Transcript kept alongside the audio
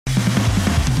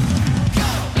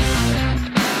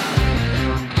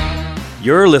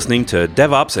You're listening to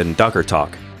DevOps and Docker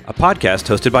Talk, a podcast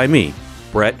hosted by me,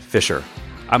 Brett Fisher.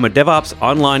 I'm a DevOps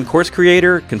online course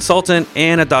creator, consultant,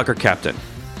 and a Docker captain.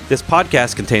 This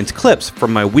podcast contains clips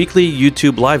from my weekly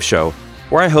YouTube live show,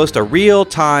 where I host a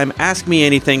real-time Ask Me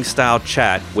Anything style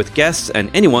chat with guests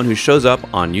and anyone who shows up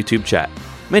on YouTube chat,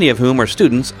 many of whom are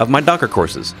students of my Docker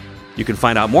courses. You can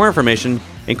find out more information,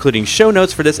 including show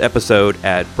notes for this episode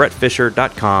at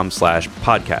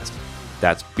brettfisher.com/podcast.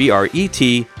 That's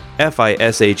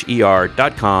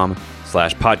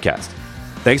BRETFISHER.com/podcast.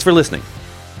 Thanks for listening.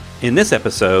 In this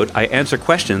episode, I answer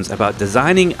questions about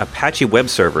designing Apache web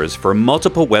servers for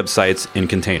multiple websites in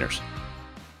containers.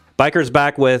 Biker's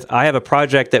back with, I have a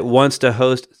project that wants to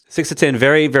host 6 to 10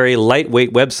 very, very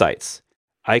lightweight websites.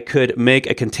 I could make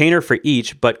a container for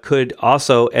each, but could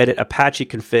also edit Apache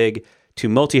config to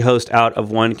multi-host out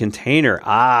of one container.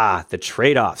 The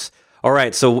trade-offs. All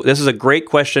right, so this is a great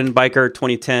question, Biker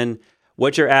 2010.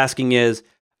 What you're asking is,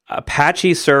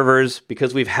 Apache servers,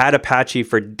 because we've had Apache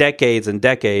for decades and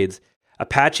decades,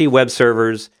 Apache web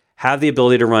servers have the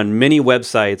ability to run many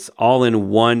websites all in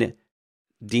one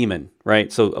daemon,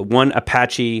 right? So one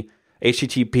Apache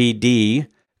HTTPD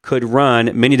could run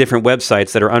many different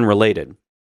websites that are unrelated.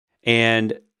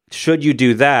 And should you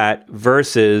do that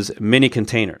versus many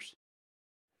containers?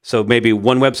 So maybe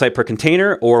one website per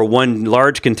container or one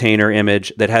large container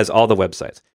image that has all the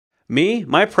websites.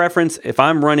 My preference, if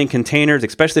I'm running containers,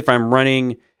 especially if I'm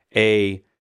running a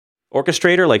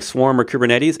orchestrator like Swarm or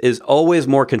Kubernetes, is always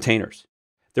more containers.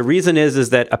 The reason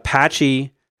is that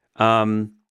Apache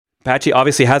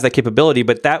obviously has that capability,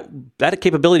 but that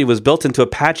capability was built into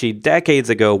Apache decades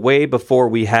ago, way before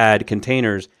we had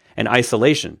containers and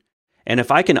isolation. And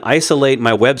if I can isolate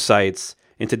my websites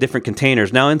into different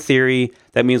containers, now in theory,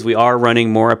 that means we are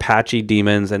running more Apache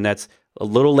daemons, and that's a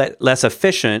little less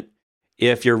efficient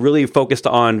if you're really focused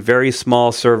on very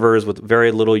small servers with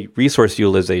very little resource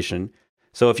utilization.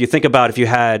 So if you think about if you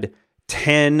had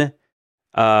 10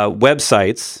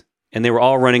 websites and they were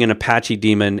all running an Apache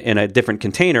daemon in a different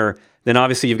container, then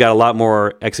obviously you've got a lot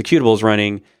more executables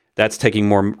running. That's taking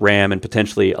more RAM and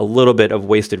potentially a little bit of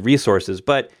wasted resources.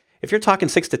 But if you're talking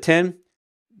 6 to 10,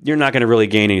 you're not going to really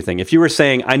gain anything. If you were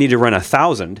saying, I need to run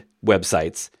 1,000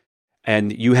 websites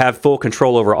and you have full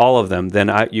control over all of them,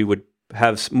 then you would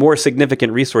have more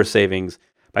significant resource savings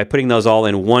by putting those all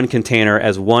in one container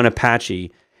as one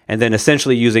Apache, and then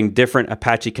essentially using different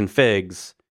Apache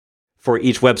configs for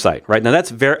each website, right? Now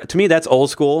to me, that's old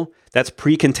school. That's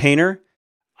pre-container.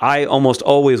 I almost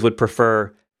always would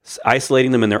prefer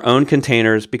isolating them in their own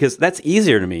containers because that's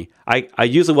easier to me. I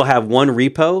usually will have one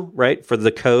repo, right, for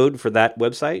the code for that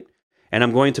website, and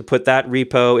I'm going to put that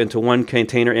repo into one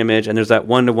container image, and there's that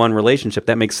one-to-one relationship.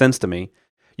 That makes sense to me.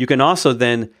 You can also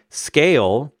then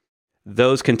scale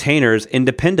those containers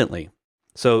independently.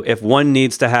 So if one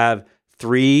needs to have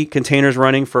 3 containers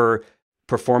running for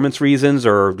performance reasons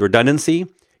or redundancy,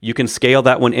 you can scale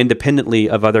that one independently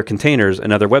of other containers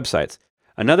and other websites.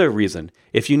 Another reason,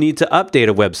 if you need to update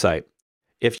a website,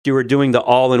 if you were doing the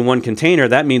all-in-one container,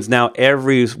 that means now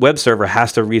every web server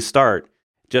has to restart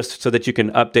just so that you can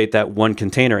update that one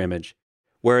container image.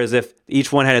 Whereas if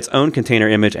each one had its own container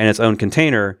image and its own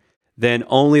container, then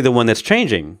only the one that's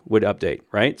changing would update,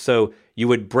 right? So you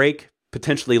would break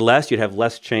potentially less, you'd have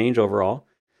less change overall.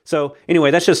 So anyway,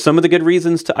 that's just some of the good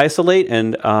reasons to isolate.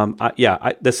 And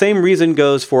the same reason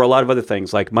goes for a lot of other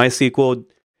things like MySQL,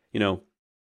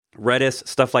 Redis,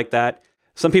 stuff like that.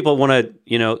 Some people want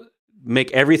to,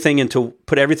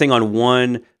 put everything on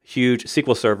one huge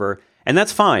SQL server, and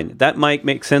that's fine. That might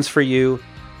make sense for you.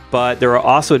 But there are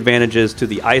also advantages to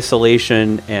the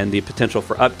isolation and the potential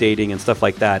for updating and stuff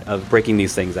like that of breaking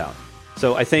these things out.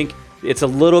 So I think it's a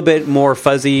little bit more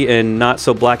fuzzy and not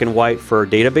so black and white for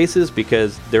databases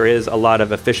because there is a lot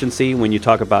of efficiency when you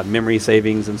talk about memory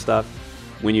savings and stuff,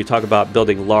 when you talk about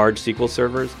building large SQL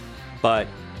servers. But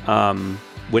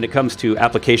when it comes to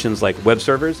applications like web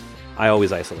servers, I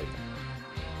always isolate them.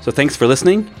 So thanks for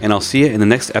listening, and I'll see you in the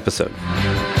next episode.